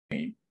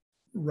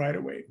right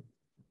away.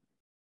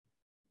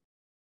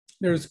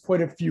 There's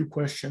quite a few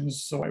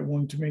questions, so I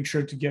want to make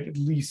sure to get at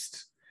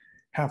least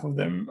half of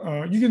them.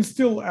 You can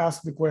still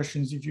ask the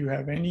questions if you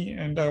have any,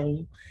 and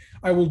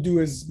I will do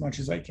as much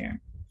as I can.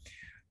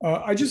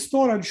 I just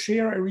thought I'd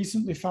share. I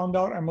recently found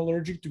out I'm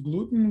allergic to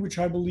gluten, which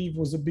I believe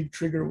was a big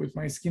trigger with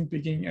my skin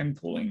picking and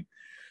pulling.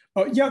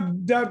 Yeah,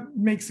 that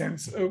makes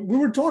sense. We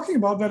were talking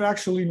about that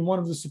actually in one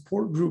of the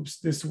support groups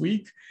this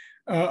week,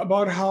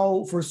 about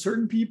how for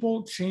certain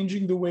people,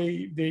 changing the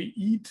way they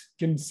eat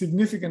can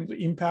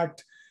significantly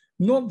impact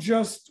not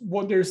just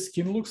what their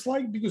skin looks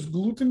like, because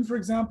gluten, for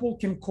example,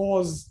 can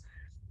cause,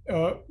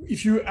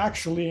 if you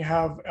actually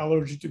have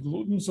allergy to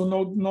gluten, so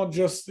not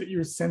just that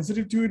you're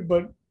sensitive to it,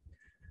 but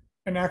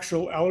an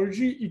actual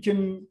allergy, it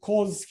can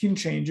cause skin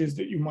changes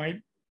that you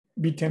might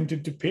be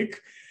tempted to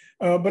pick.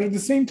 But at the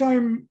same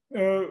time,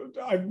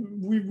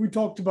 we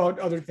talked about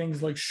other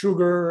things like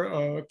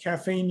sugar,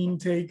 caffeine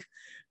intake.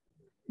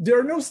 There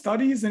are no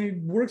studies, and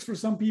it works for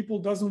some people,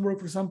 doesn't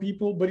work for some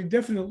people, but it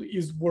definitely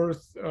is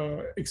worth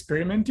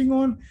experimenting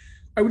on.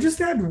 I would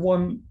just add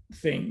one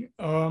thing.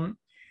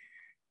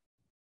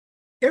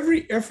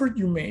 Every effort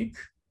you make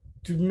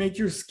to make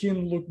your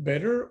skin look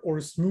better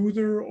or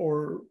smoother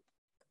or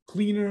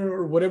cleaner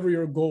or whatever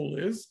your goal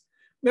is,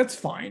 that's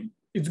fine.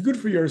 It's good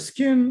for your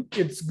skin.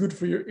 It's good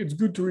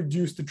to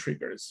reduce the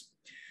triggers.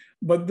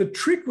 But the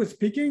trick with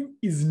picking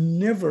is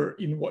never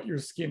in what your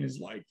skin is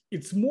like.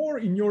 It's more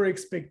in your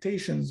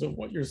expectations of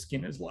what your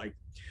skin is like.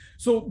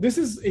 So this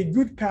is a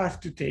good path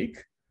to take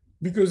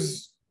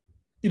because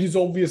it is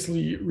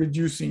obviously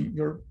reducing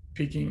your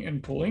picking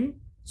and pulling.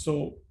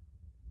 So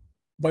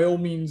by all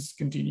means,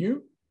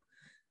 continue.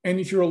 And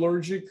if you're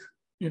allergic,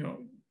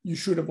 you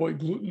should avoid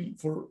gluten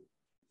for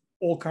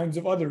all kinds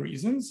of other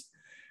reasons.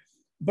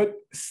 But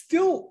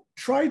still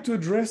try to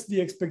address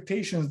the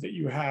expectations that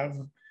you have.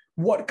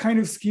 What kind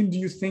of skin do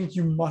you think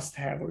you must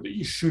have or that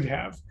you should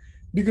have?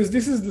 Because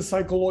this is the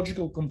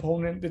psychological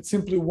component that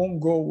simply won't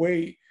go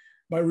away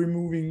by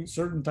removing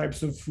certain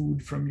types of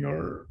food from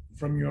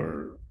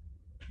your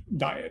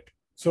diet.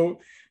 So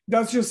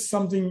that's just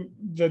something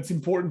that's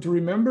important to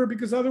remember,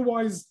 because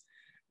otherwise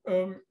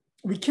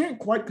we can't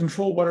quite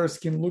control what our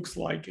skin looks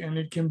like, and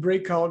it can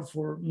break out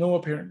for no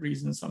apparent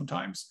reason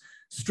sometimes.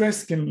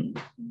 Stress can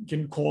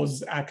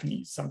cause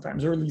acne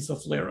sometimes, or at least a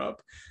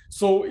flare-up.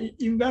 So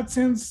in that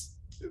sense,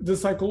 the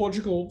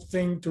psychological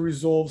thing to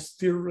resolve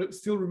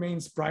still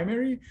remains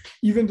primary,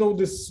 even though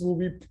this will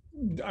be,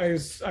 I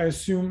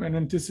assume and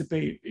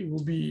anticipate, it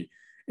will be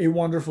a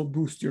wonderful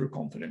boost to your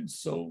confidence.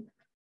 So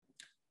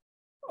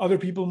other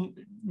people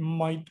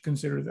might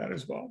consider that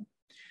as well.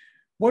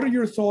 What are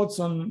your thoughts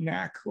on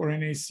NAC or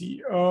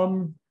NAC?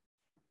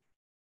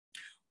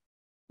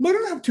 I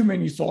don't have too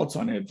many thoughts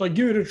on it. Like,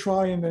 give it a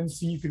try and then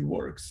see if it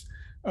works.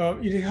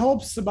 It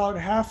helps about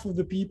half of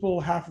the people,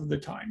 half of the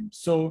time.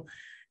 So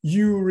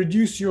you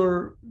reduce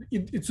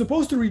it's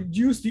supposed to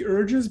reduce the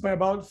urges by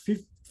about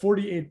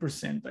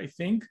 48%, I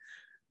think,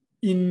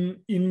 in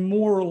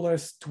more or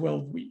less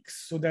 12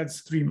 weeks. So that's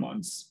 3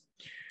 months.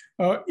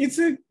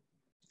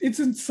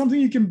 It's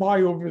something you can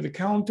buy over the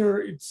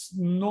counter. It's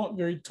not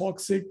very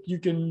toxic. You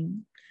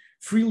can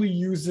freely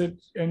use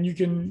it, and you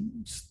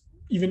can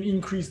even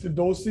increase the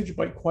dosage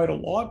by quite a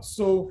lot.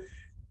 So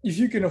if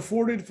you can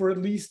afford it for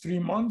at least 3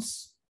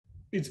 months,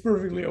 it's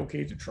perfectly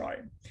okay to try.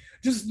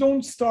 Just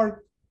don't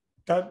start,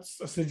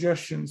 that's a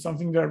suggestion,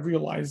 something that I've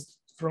realized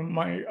from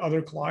my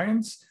other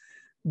clients.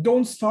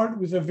 Don't start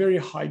with a very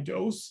high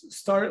dose.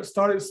 Start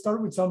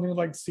with something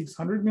like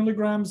 600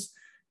 milligrams.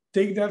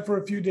 Take that for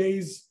a few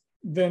days,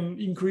 then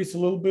increase a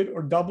little bit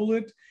or double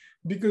it,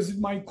 because it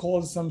might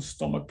cause some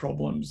stomach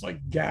problems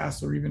like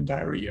gas or even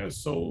diarrhea.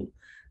 So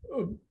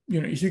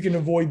if you can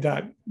avoid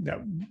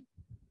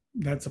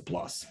that's a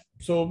plus.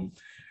 So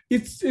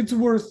it's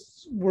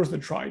worth a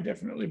try,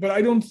 definitely. But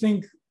I don't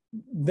think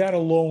that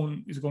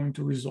alone is going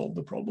to resolve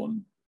the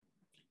problem.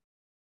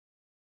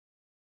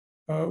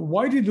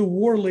 Why did the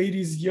war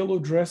lady's yellow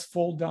dress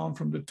fall down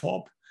from the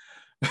top?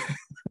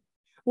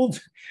 Well,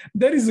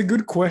 that is a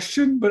good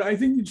question, but I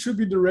think it should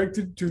be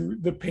directed to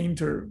the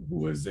painter, who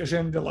was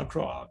Eugène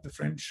Delacroix, the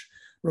French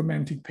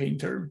romantic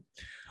painter.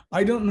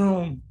 I don't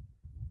know.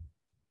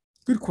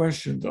 Good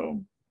question,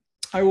 though.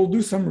 I will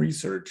do some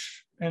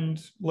research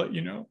and let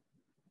you know.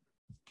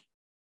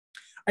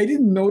 I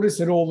didn't notice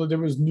at all that there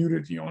was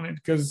nudity on it,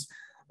 because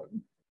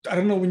I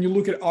don't know, when you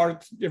look at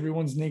art,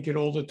 everyone's naked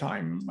all the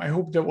time. I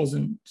hope that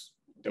wasn't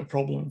a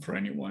problem for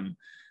anyone.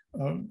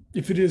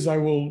 If it is, I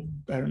will,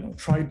 I don't know,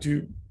 try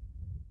to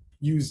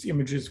use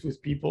images with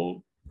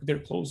people with their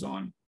clothes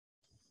on.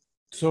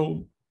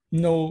 So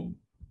no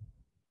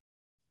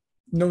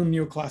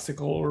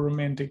neoclassical or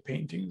romantic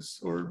paintings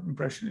or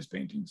impressionist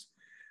paintings.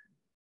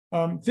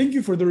 Thank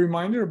you for the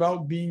reminder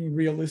about being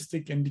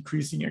realistic and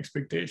decreasing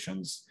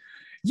expectations.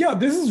 Yeah,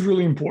 this is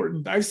really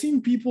important. I've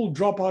seen people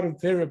drop out of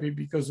therapy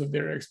because of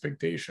their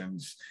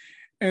expectations,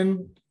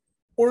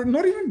 or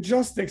not even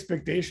just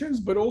expectations,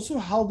 but also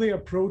how they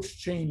approach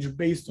change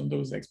based on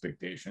those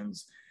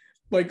expectations.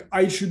 Like,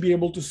 I should be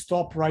able to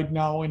stop right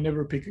now and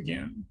never pick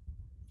again.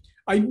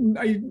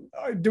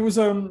 There was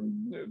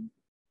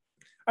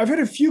I've had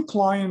a few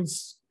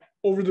clients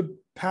over the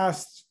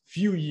past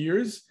few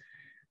years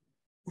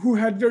who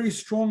had very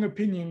strong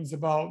opinions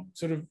about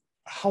sort of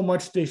how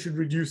much they should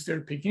reduce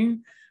their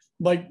picking.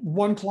 Like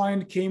one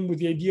client came with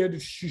the idea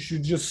that she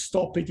should just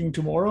stop picking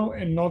tomorrow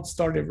and not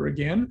start ever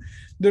again.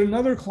 Then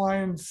another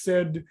client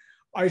said,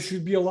 I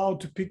should be allowed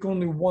to pick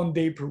only 1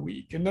 day per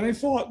week. And then I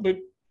thought, but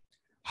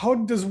how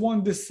does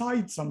one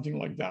decide something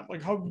like that?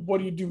 Like,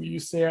 what do? You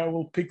say, I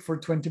will pick for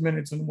 20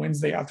 minutes on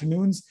Wednesday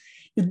afternoons.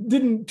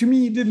 To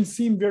me, it didn't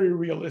seem very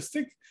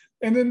realistic.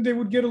 And then they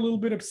would get a little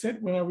bit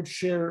upset when I would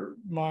share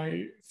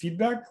my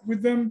feedback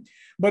with them.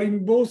 But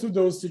in both of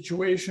those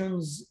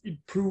situations, it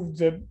proved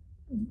that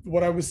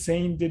what I was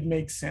saying did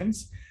make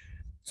sense.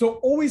 So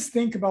always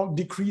think about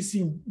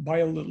decreasing by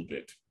a little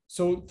bit.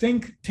 So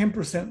think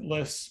 10%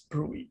 less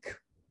per week,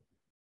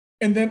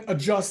 and then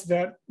adjust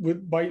that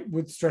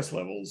with stress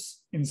levels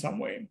in some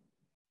way.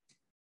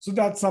 So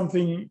that's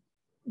something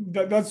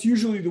that's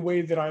usually the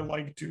way that I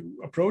like to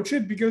approach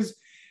it, because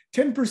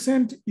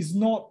 10% is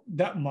not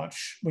that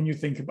much when you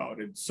think about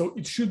it. So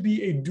it should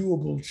be a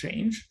doable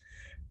change.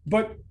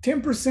 But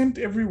 10%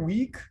 every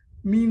week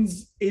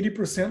means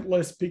 80%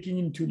 less picking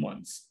in 2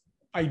 months,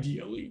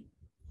 ideally.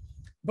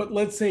 But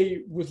let's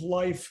say with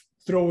life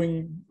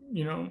throwing,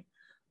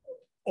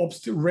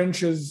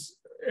 wrenches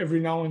every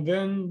now and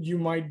then, you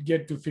might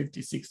get to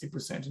 50,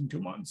 60% in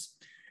 2 months.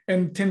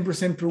 And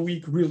 10% per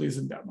week really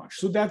isn't that much.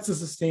 So that's a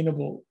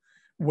sustainable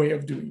way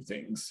of doing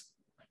things.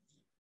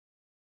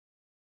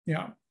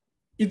 Yeah.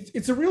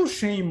 It's a real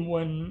shame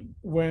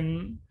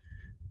when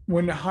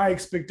high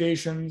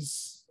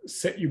expectations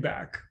set you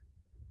back.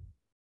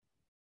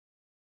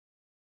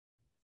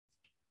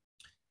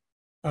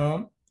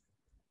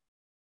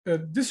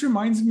 This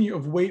reminds me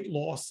of weight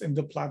loss and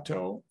the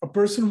plateau. A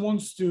person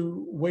wants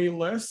to weigh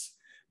less,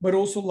 but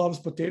also loves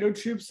potato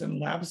chips and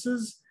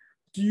lapses,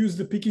 to use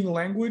the picking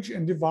language,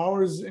 and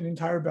devours an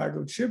entire bag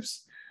of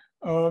chips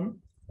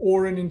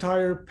or an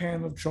entire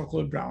pan of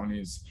chocolate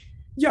brownies.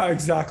 Yeah,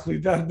 exactly.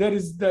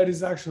 That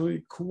is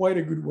actually quite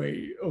a good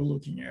way of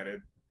looking at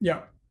it.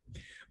 Yeah,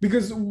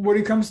 because when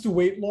it comes to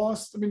weight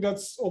loss, I mean,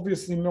 that's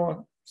obviously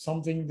not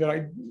something that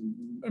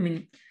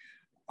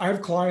I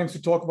have clients who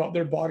talk about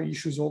their body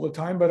issues all the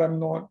time, but I'm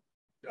not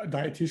a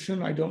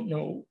dietitian. I don't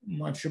know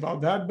much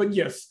about that. But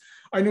yes,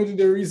 I know that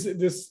there is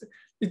this.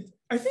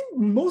 I think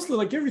mostly,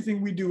 like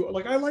everything we do,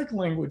 like I like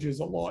languages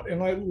a lot,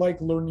 and I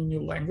like learning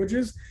new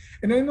languages.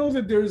 And I know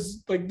that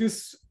there's like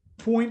this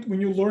point when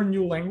you learn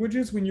new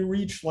languages, when you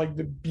reach like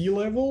the B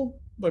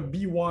level, like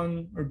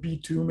B1 or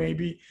B2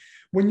 maybe,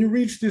 when you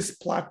reach this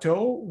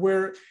plateau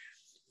where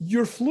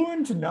you're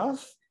fluent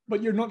enough,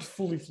 but you're not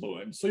fully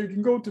fluent. So you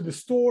can go to the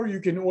store, you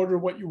can order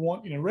what you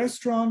want in a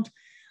restaurant,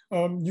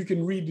 you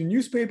can read the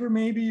newspaper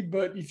maybe,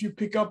 but if you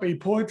pick up a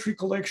poetry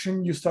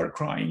collection, you start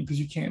crying because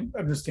you can't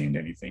understand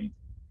anything.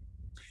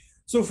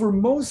 So for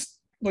most,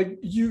 like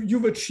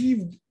you've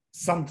achieved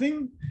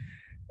something,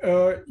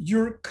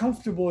 you're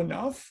comfortable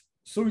enough.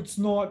 So it's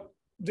not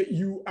that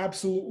you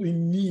absolutely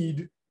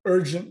need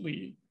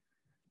urgently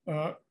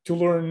to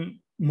learn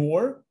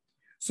more.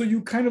 So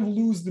you kind of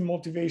lose the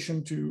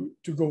motivation to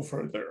go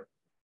further.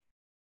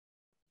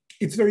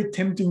 It's very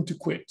tempting to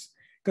quit,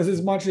 because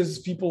as much as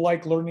people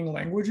like learning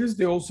languages,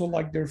 they also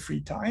like their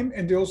free time,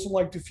 and they also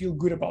like to feel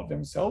good about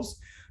themselves.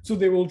 So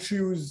they will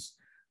choose,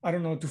 I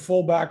don't know, to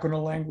fall back on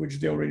a language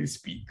they already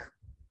speak.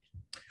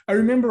 I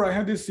remember I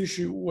had this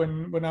issue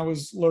when I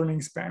was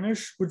learning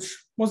Spanish,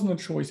 which wasn't a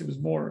choice, it was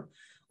more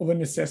of a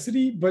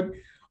necessity, but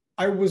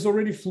I was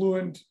already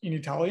fluent in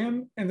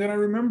Italian. And then I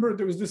remember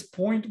there was this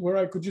point where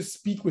I could just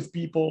speak with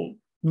people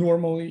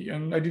normally,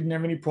 and I didn't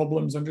have any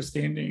problems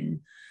understanding,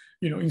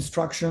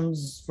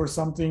 instructions for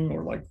something,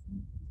 or like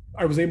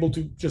I was able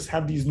to just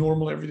have these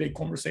normal everyday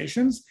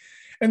conversations.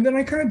 And then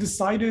I kind of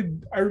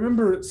decided, I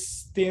remember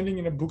standing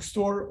in a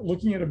bookstore,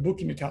 looking at a book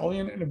in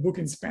Italian and a book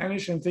in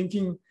Spanish, and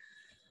thinking,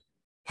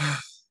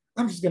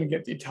 I'm just going to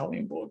get the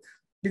Italian book,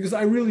 because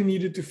I really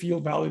needed to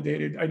feel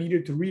validated. I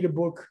needed to read a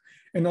book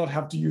and not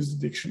have to use the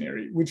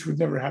dictionary, which would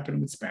never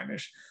happen with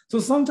Spanish. So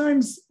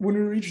sometimes when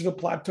we reach the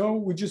plateau,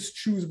 we just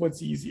choose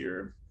what's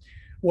easier,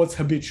 what's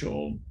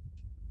habitual,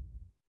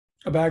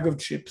 a bag of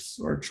chips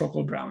or a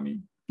chocolate brownie.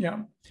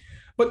 Yeah.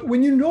 But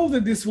when you know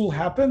that this will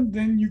happen,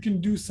 then you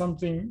can do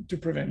something to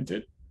prevent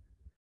it.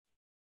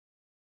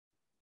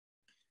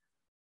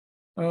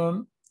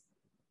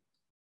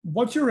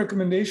 What's your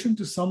recommendation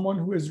to someone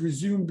who has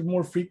resumed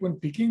more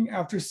frequent picking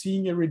after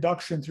seeing a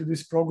reduction through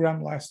this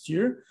program last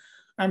year?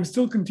 I'm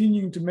still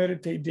continuing to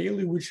meditate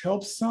daily, which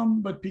helps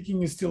some, but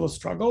picking is still a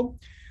struggle.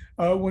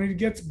 When it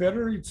gets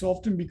better, it's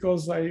often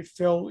because I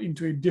fell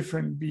into a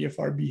different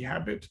BFRB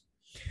habit.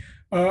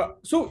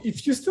 So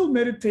if you still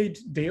meditate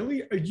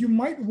daily, you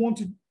might want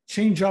to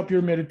change up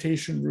your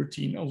meditation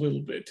routine a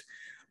little bit.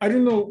 I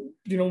don't know,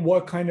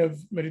 what kind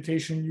of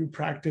meditation you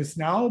practice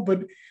now,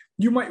 but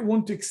you might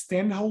want to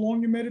extend how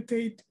long you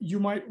meditate. You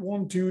might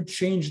want to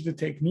change the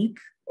technique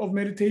of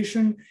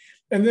meditation.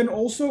 And then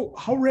also,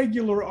 how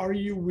regular are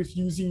you with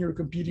using your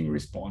competing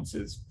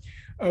responses?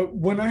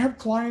 When I have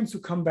clients who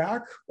come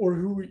back or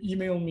who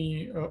email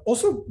me,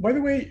 also, by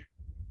the way,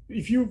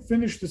 if you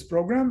finish this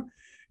program,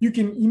 you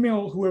can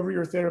email whoever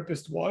your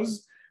therapist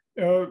was,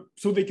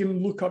 so they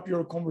can look up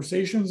your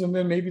conversations, and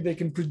then maybe they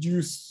can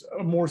produce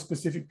a more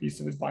specific piece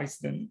of advice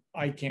than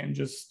I can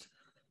just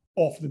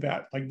off the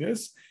bat like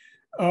this.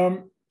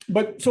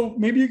 But so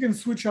maybe you can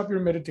switch up your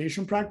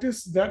meditation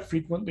practice. That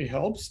frequently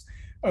helps.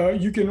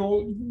 You can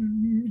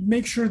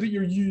make sure that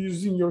you're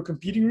using your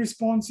competing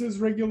responses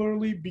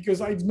regularly, because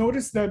I've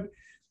noticed that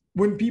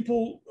when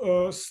people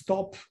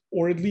stop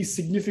or at least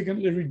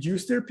significantly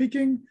reduce their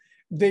picking,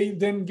 they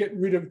then get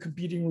rid of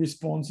competing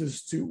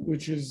responses too,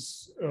 which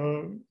is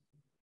the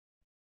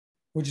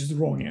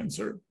wrong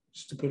answer,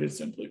 just to put it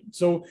simply.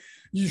 So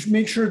you should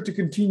make sure to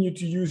continue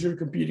to use your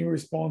competing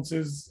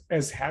responses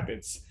as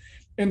habits,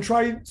 and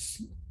try,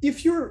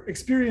 if you're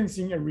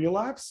experiencing a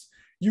relapse,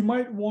 you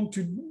might want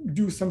to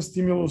do some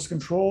stimulus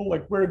control,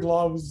 like wear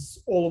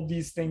gloves, all of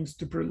these things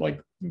to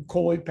like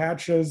colloid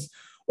patches,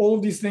 all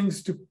of these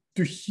things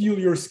to heal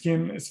your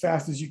skin as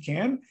fast as you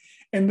can,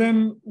 and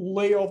then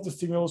lay off the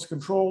stimulus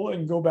control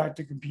and go back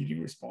to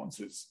competing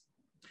responses.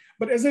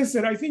 But as I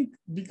said, I think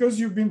because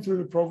you've been through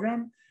the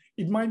program,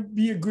 it might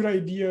be a good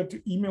idea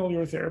to email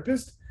your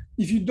therapist.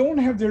 If you don't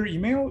have their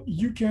email,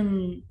 you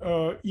can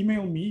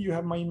email me. You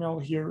have my email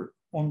here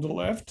on the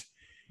left,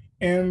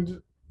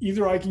 and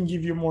either I can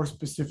give you a more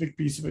specific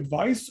piece of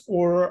advice,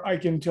 or I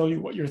can tell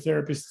you what your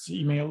therapist's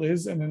email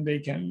is, and then they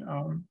can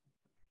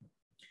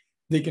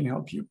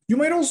help you. You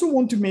might also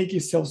want to make a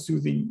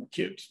self-soothing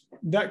kit.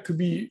 That could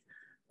be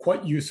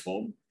quite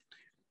useful.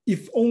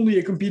 If only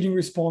a competing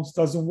response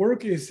doesn't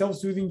work, a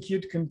self-soothing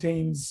kit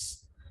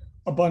contains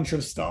a bunch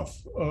of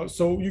stuff.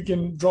 So you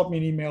can drop me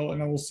an email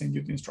and I will send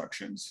you the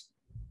instructions.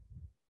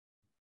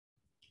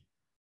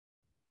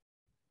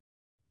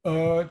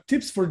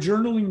 Tips for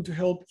journaling to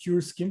help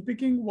cure skin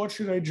picking. What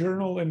should I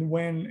journal and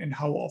when and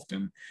how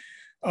often?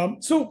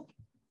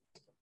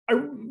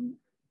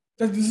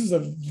 This is a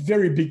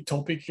very big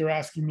topic you're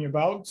asking me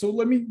about. So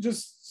let me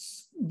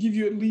just give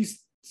you at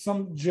least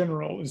some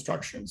general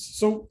instructions.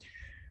 So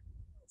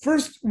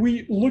first,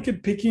 we look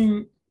at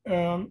picking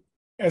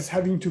as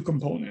having two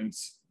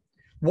components.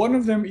 One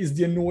of them is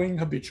the annoying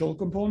habitual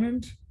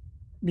component,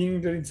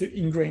 meaning that it's an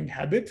ingrained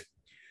habit.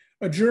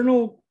 A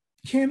journal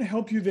can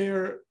help you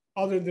there,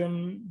 other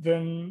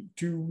than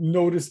to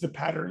notice the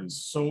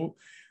patterns. So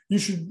you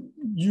should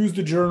use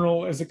the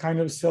journal as a kind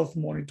of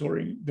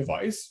self-monitoring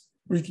device,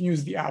 or you can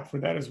use the app for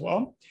that as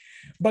well.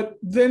 But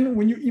then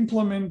when you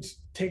implement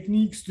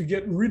techniques to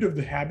get rid of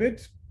the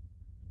habit,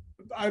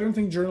 I don't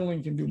think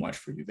journaling can do much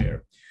for you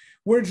there.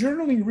 Where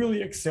journaling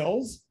really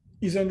excels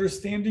is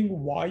understanding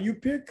why you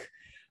pick,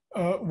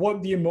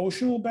 what the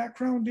emotional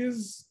background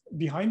is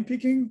behind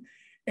picking,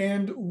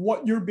 and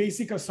what your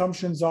basic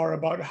assumptions are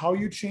about how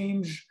you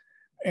change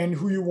and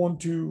who you want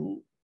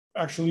to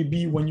actually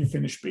be when you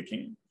finish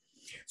picking.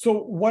 So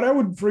what I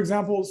would, for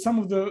example, some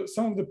of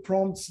the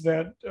prompts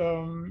that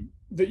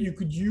that you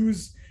could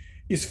use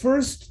is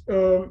first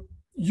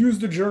use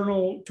the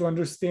journal to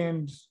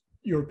understand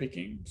your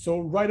picking. So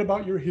write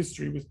about your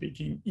history with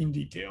picking in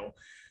detail.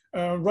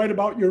 Write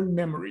about your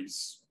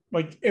memories,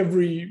 like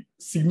every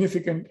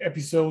significant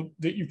episode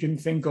that you can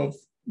think of,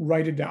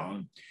 write it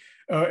down.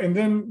 And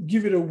then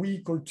give it a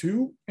week or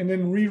two, and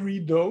then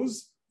reread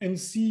those and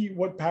see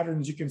what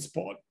patterns you can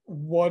spot.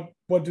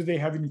 What do they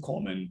have in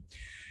common?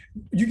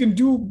 You can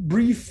do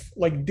brief,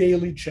 like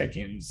daily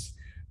check-ins.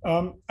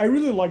 I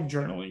really like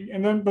journaling,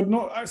 but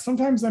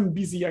sometimes I'm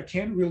busy. I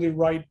can't really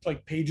write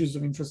like pages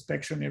of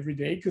introspection every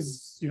day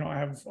because I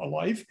have a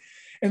life.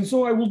 And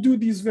so I will do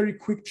these very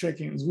quick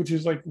check-ins, which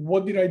is like,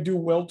 what did I do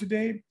well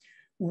today?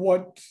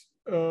 What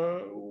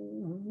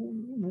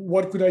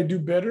could I do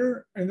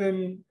better? And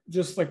then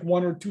just like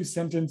 1 or 2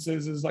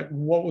 sentences is like,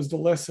 what was the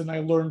lesson I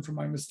learned from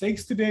my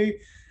mistakes today?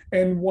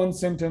 And 1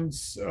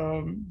 sentence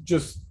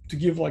just to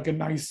give like a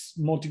nice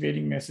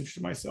motivating message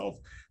to myself.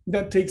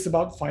 That takes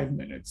about 5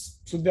 minutes.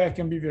 So that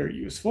can be very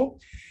useful.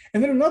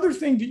 And then another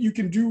thing that you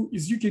can do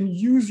is you can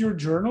use your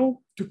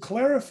journal to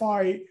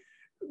clarify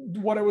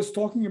what I was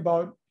talking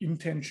about,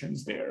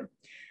 intentions there,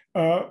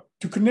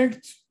 to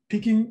connect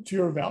picking to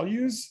your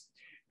values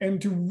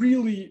and to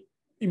really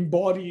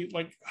embody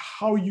like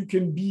how you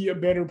can be a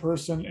better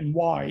person and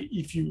why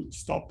if you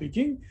stop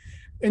picking.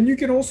 And you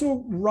can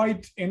also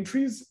write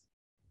entries.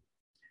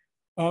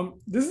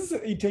 This is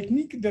a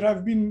technique that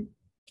I've been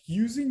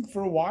using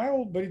for a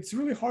while, but it's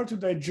really hard to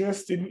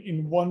digest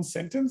in 1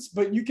 sentence,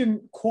 but you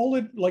can call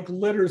it like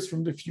letters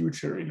from the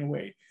future in a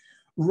way.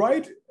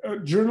 Write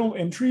journal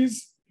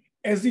entries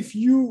as if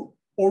you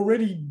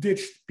already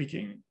ditched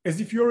picking, as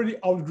if you already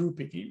outgrew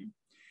picking.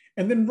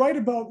 And then write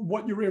about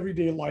what your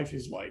everyday life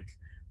is like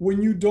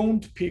when you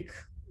don't pick.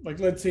 Like,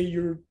 let's say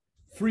you're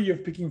free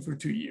of picking for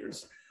 2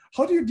 years.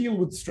 How do you deal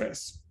with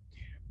stress?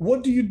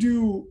 What do you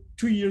do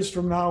 2 years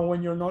from now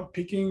when you're not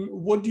picking?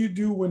 What do you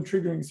do when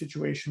triggering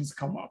situations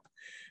come up?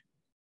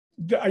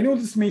 I know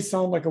this may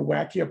sound like a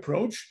wacky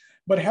approach,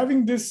 but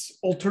having this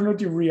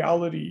alternative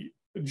reality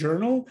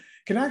journal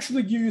can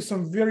actually give you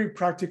some very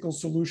practical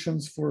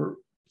solutions for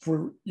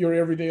for your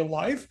everyday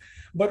life,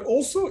 but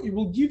also it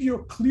will give you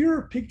a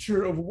clearer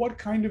picture of what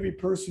kind of a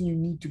person you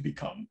need to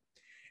become.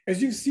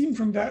 As you've seen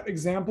from that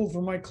example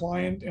from my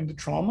client and the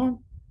trauma,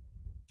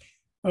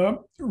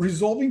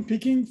 resolving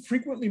picking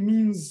frequently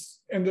means,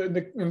 and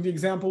the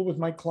example with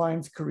my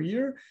client's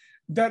career,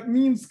 that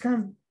means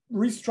kind of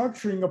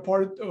restructuring a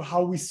part of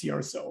how we see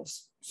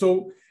ourselves.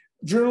 So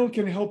journal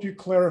can help you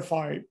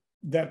clarify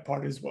that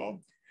part as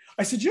well.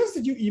 I suggest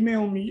that you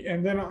email me,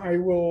 and then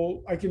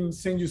I can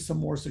send you some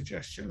more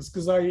suggestions,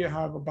 because I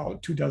have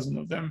about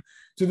 24 of them,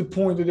 to the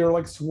point that they're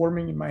like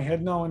swarming in my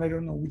head now, and I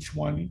don't know which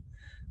one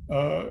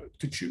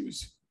to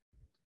choose.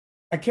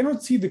 I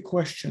cannot see the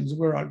questions.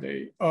 Where are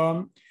they?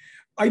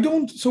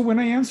 So when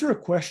I answer a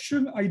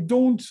question, I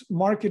don't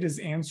mark it as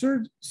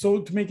answered,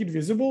 so to make it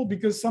visible,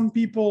 because some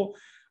people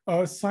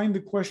sign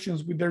the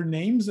questions with their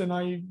names, and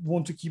I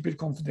want to keep it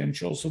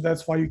confidential. So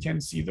that's why you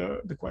can't see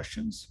the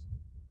questions.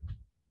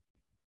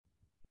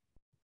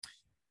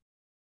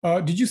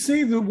 Did you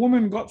say the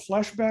woman got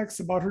flashbacks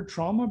about her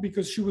trauma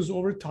because she was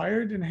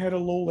overtired and had a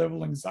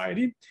low-level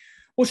anxiety?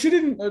 Well, she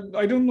didn't.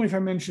 I don't know if I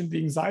mentioned the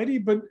anxiety,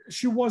 but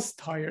she was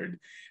tired.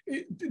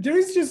 There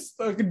is just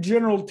like a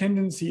general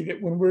tendency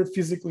that when we're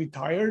physically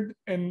tired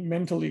and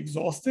mentally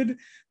exhausted,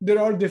 that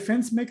our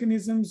defense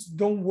mechanisms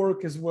don't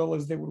work as well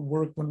as they would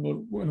work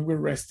when we're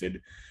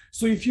rested.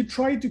 So if you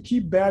try to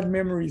keep bad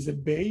memories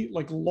at bay,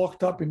 like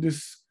locked up in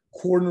this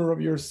corner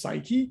of your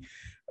psyche,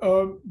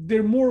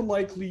 they're more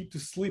likely to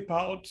slip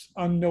out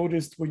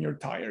unnoticed when you're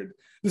tired.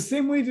 The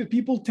same way that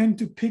people tend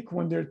to pick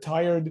when they're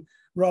tired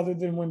rather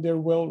than when they're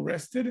well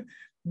rested,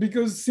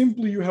 because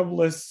simply you have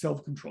less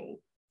self-control.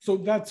 So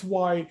that's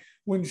why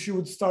when she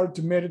would start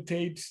to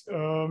meditate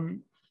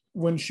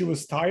when she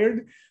was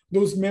tired,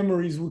 those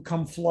memories would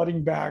come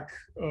flooding back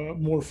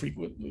more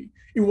frequently.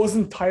 It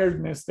wasn't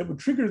tiredness that would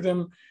trigger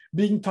them.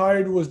 Being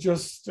tired was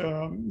just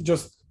kind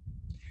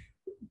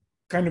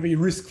of a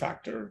risk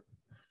factor.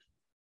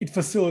 It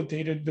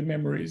facilitated the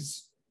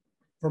memories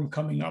from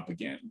coming up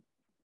again.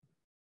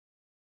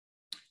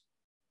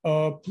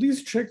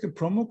 Please check the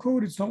promo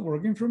code. It's not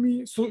working for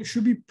me. So it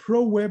should be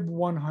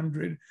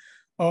ProWeb100.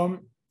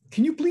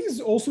 Can you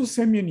please also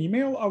send me an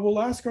email? I will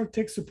ask our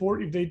tech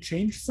support if they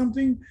changed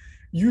something.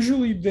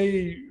 Usually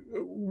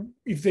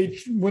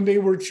when they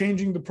were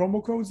changing the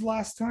promo codes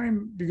last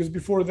time, because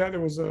before that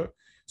there was a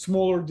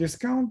smaller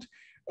discount,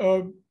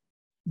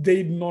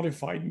 they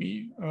notified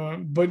me,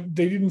 but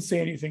they didn't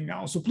say anything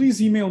now. So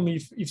please email me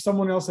if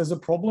someone else has a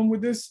problem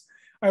with this.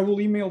 I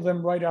will email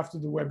them right after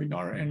the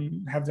webinar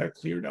and have that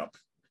cleared up.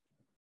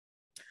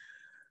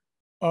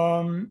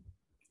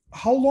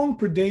 How long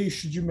per day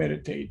should you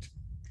meditate?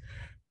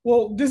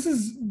 Well, this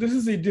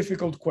is a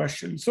difficult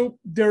question. So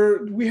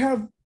we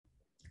have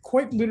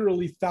quite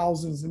literally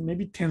thousands and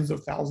maybe tens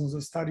of thousands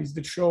of studies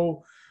that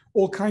show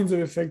all kinds of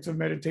effects of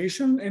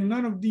meditation, and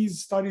none of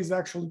these studies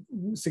actually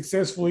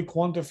successfully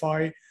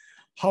quantify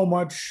how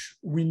much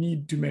we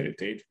need to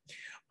meditate.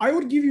 I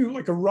would give you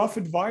like a rough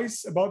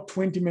advice about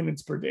 20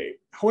 minutes per day.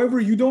 However,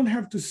 you don't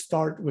have to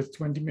start with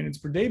 20 minutes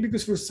per day,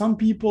 because for some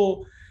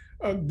people,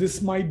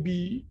 this might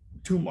be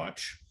too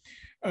much.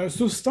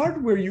 So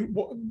start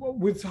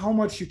with how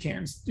much you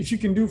can. If you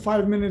can do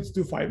 5 minutes,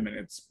 do 5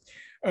 minutes.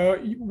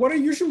 What I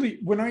usually,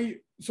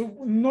 so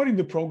not in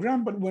the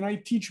program, but when I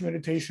teach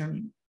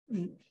meditation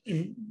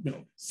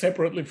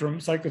separately from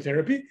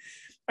psychotherapy,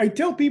 I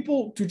tell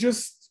people to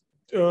just,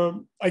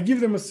 I give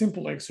them a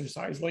simple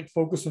exercise, like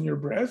focus on your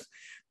breath.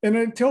 And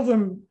I tell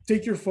them,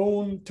 take your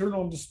phone, turn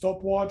on the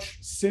stopwatch,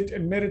 sit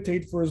and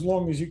meditate for as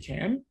long as you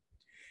can.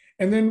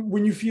 And then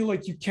when you feel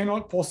like you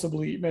cannot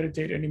possibly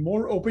meditate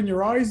anymore, open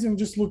your eyes and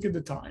just look at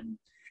the time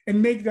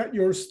and make that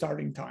your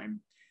starting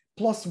time,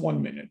 plus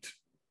 1 minute.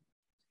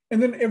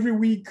 And then every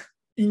week,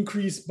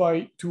 increase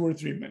by 2 or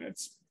 3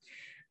 minutes.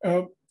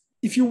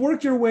 If you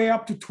work your way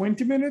up to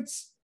 20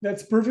 minutes,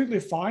 that's perfectly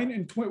fine.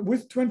 And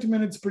with 20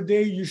 minutes per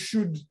day, you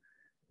should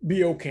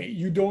be okay.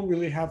 You don't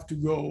really have to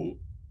go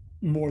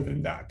more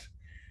than that.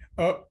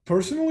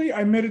 Personally,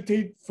 I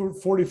meditate for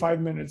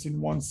 45 minutes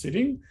in one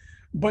sitting,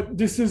 but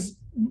this is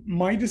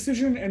my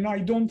decision, and I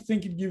don't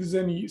think it gives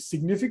any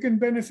significant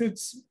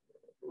benefits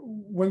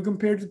when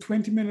compared to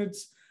 20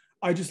 minutes.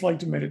 I just like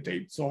to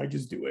meditate, so I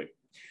just do it.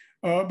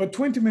 But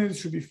 20 minutes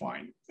should be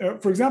fine.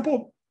 For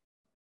example,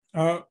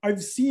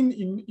 I've seen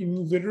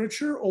in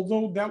literature,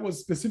 although that was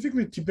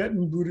specifically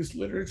Tibetan Buddhist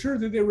literature,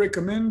 that they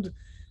recommend,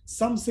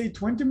 some say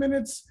 20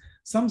 minutes,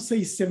 some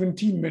say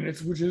 17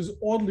 minutes, which is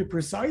oddly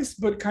precise,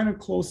 but kind of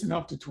close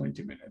enough to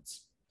 20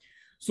 minutes.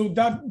 So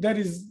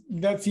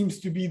that seems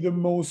to be the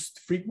most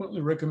frequently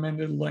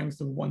recommended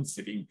length of one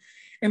sitting.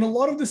 And a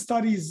lot of the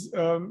studies,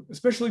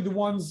 especially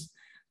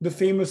the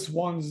famous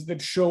ones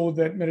that show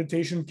that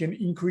meditation can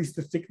increase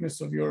the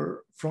thickness of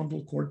your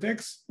frontal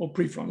cortex or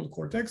prefrontal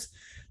cortex,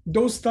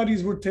 those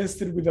studies were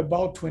tested with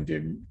about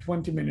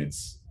 20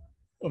 minutes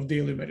of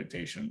daily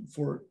meditation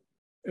for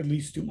at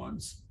least 2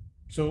 months.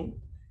 So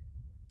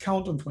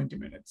count on 20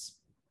 minutes.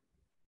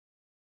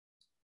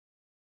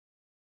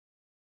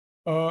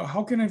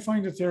 How can I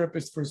find a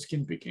therapist for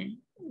skin picking?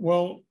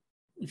 Well,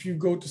 if you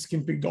go to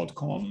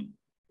skinpick.com,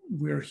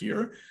 we're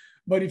here.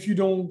 But if you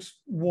don't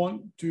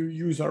want to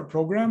use our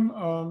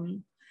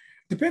program,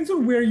 depends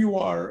on where you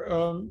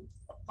are.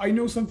 I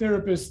know some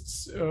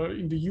therapists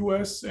in the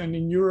US and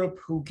in Europe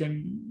who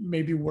can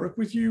maybe work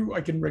with you.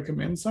 I can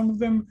recommend some of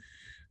them.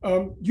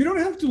 You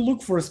don't have to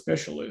look for a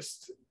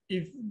specialist.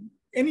 If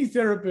any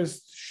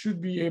therapist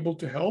should be able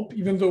to help,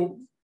 even though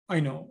I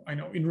know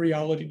in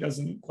reality it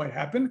doesn't quite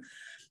happen.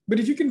 But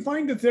if you can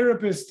find a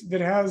therapist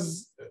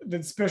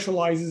that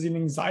specializes in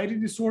anxiety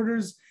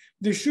disorders,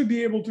 they should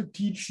be able to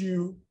teach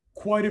you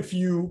quite a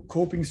few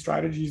coping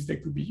strategies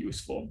that could be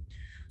useful.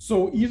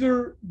 So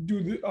either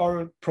do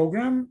our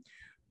program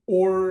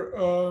or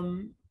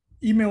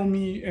email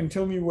me and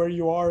tell me where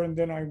you are, and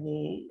then I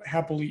will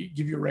happily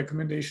give you a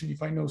recommendation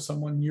if I know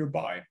someone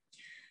nearby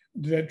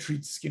that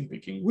treats skin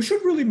picking. We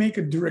should really make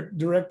a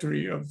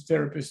directory of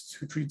therapists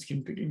who treat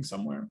skin picking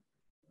somewhere.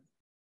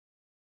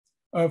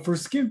 For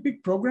skin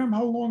pick program,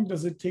 how long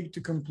does it take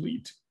to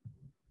complete?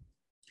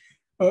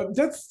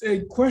 That's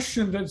a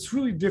question that's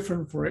really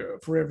different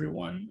for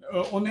everyone.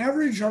 On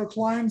average, our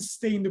clients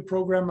stay in the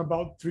program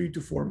about 3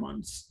 to 4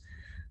 months.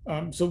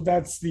 So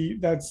that's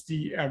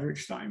the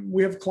average time.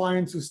 We have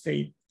clients who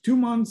stay 2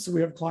 months.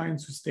 We have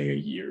clients who stay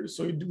a year.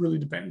 So it really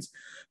depends.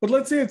 But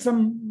let's say at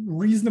some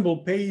reasonable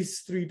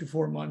pace, 3 to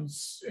 4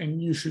 months,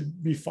 and you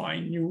should be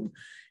fine.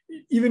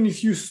 Even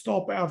if you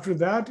stop after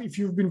that, if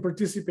you've been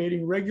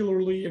participating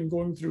regularly and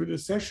going through the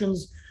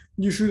sessions,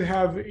 you should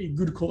have a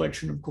good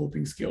collection of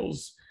coping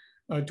skills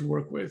to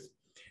work with.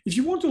 If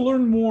you want to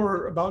learn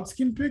more about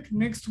SkinPick,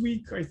 next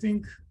week, I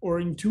think, or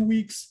in 2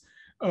 weeks,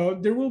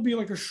 there will be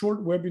like a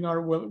short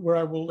webinar where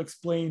I will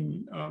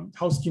explain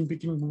how skin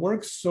picking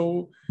works.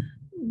 So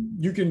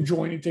you can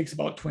join. It takes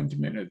about 20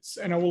 minutes.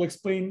 And I will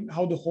explain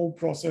how the whole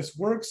process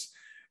works,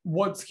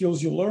 what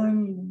skills you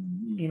learn,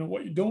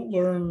 what you don't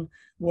learn,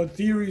 what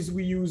theories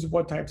we use,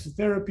 what types of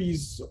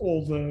therapies,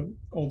 all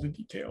the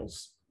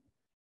details.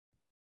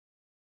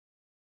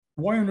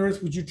 Why on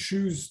earth would you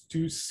choose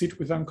to sit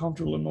with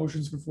uncomfortable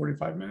emotions for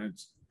 45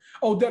 minutes?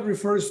 Oh, that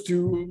refers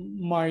to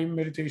my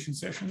meditation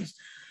sessions.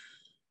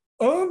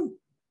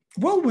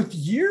 Well, with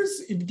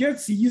years, it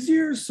gets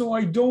easier. So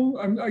I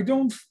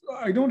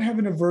don't have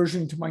an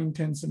aversion to my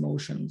intense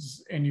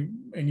emotions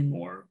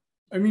anymore.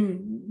 I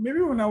mean,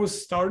 maybe when I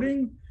was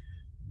starting,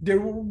 there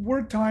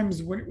were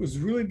times when it was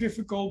really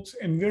difficult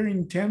and very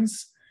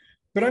intense,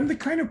 but I'm the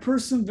kind of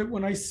person that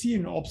when I see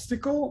an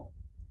obstacle,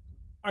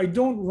 I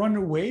don't run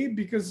away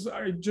because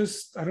I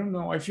don't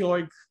know. I feel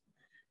like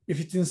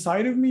if it's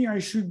inside of me, I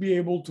should be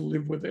able to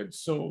live with it.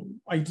 So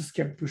I just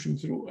kept pushing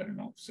through. I don't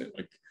know. So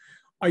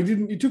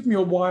it took me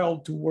a while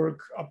to work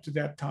up to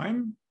that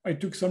time. I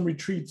took some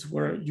retreats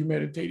where you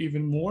meditate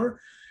even more.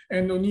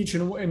 And on each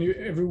and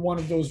every one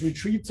of those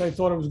retreats, I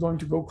thought I was going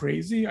to go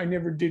crazy. I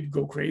never did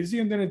go crazy.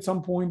 And then at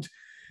some point,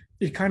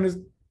 it kind of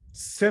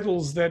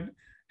settles that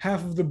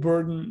half of the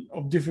burden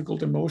of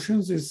difficult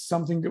emotions is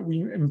something that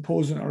we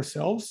impose on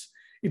ourselves.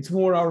 It's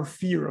more our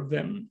fear of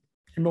them.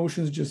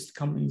 Emotions just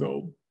come and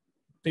go.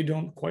 They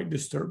don't quite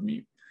disturb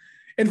me.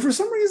 And for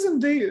some reason,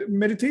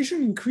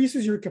 meditation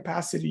increases your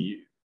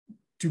capacity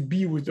to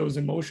be with those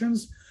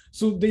emotions.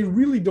 So they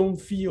really don't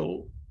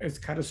feel as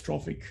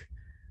catastrophic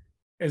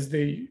as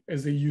they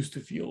used to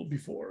feel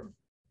before.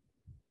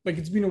 Like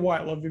it's been a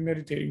while. I've been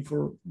meditating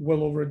for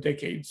well over a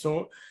decade.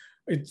 So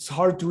it's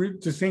hard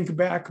to think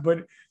back.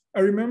 But I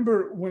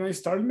remember when I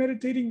started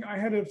meditating, I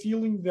had a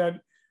feeling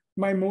that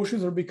my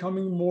emotions are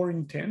becoming more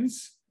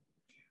intense.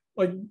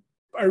 Like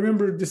I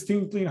remember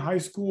distinctly in high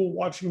school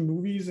watching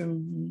movies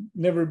and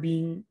never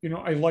being,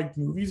 I liked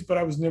movies, but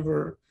I was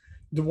never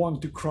the one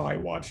to cry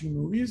watching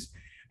movies.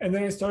 And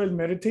then I started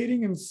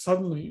meditating and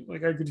suddenly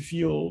like I could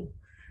feel,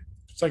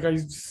 it's like I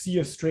see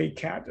a stray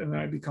cat and then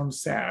I become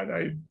sad.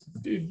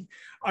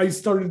 I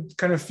started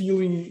kind of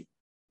feeling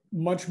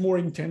much more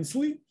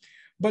intensely,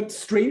 but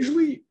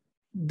strangely,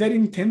 that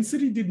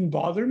intensity didn't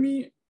bother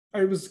me.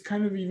 I was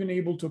kind of even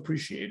able to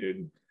appreciate it.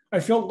 I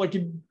felt like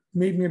it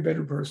made me a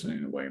better person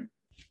in a way.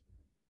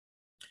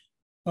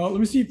 Let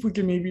me see if we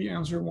can maybe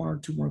answer 1 or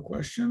 2 more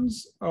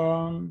questions.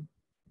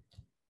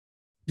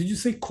 Did you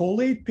say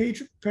collate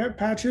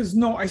patches?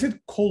 No, I said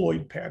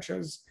colloid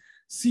patches,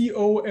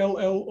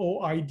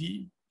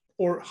 COLLOID,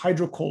 or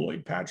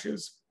hydrocolloid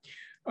patches.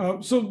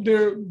 So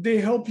they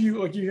help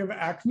you, like if you have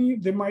acne,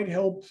 they might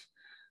help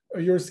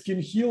your skin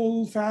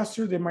heal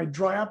faster. They might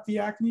dry up the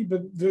acne,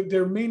 but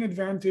their main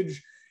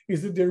advantage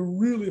is that they're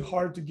really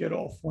hard to get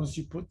off once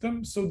you put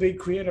them. So they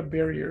create a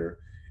barrier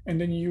and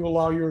then you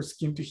allow your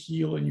skin to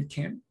heal and you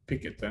can't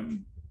pick at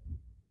them.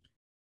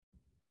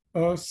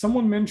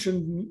 Someone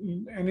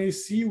mentioned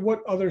NAC.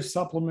 What other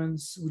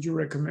supplements would you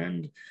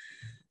recommend?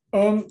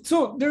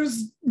 So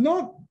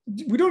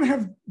we don't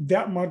have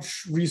that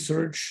much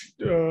research,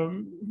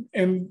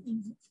 and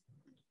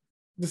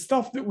the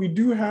stuff that we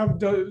do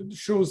have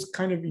shows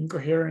kind of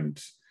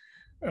incoherent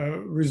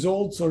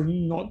results or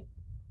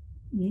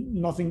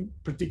nothing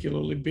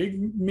particularly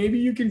big. Maybe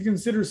you can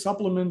consider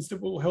supplements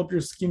that will help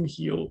your skin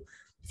heal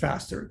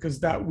faster, because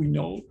that we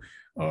know.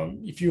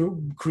 If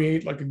you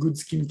create like a good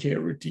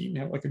skincare routine,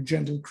 have like a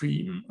gentle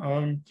cream.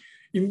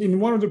 In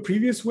one of the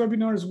previous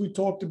webinars, we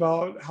talked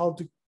about how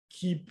to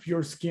keep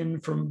your skin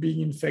from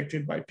being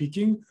infected by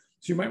picking.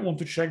 So you might want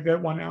to check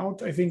that one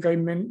out. I think I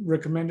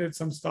recommended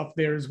some stuff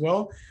there as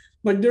well.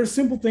 Like there are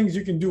simple things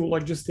you can do,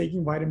 like just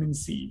taking vitamin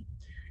C.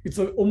 It's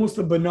almost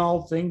a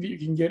banal thing that you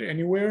can get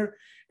anywhere.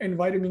 And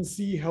vitamin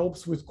C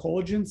helps with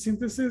collagen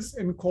synthesis,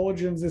 and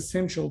collagen is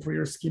essential for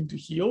your skin to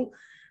heal.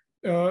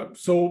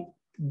 So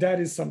that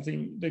is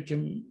something that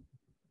can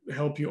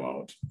help you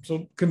out.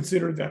 So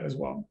consider that as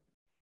well.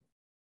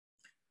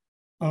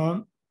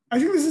 I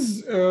think this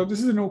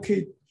is an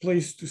okay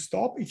place to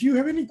stop. If you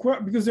have any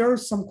questions, because there are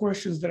some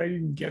questions that I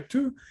didn't get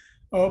to,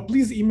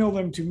 please email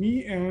them to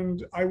me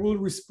and I will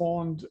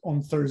respond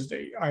on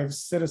Thursday. I've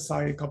set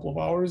aside a couple of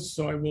hours,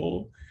 so I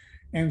will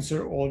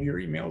answer all of your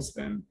emails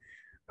then.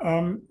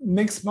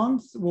 Next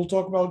month, we'll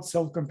talk about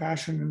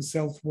self-compassion and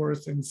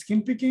self-worth and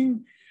skin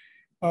picking.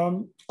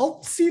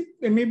 I'll see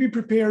and maybe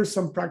prepare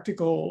some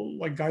practical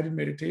like guided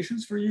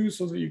meditations for you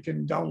so that you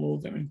can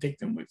download them and take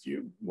them with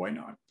you. Why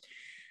not?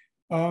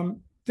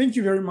 Thank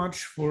you very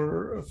much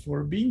for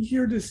being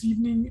here this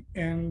evening,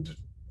 and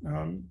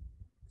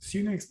see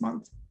you next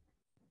month.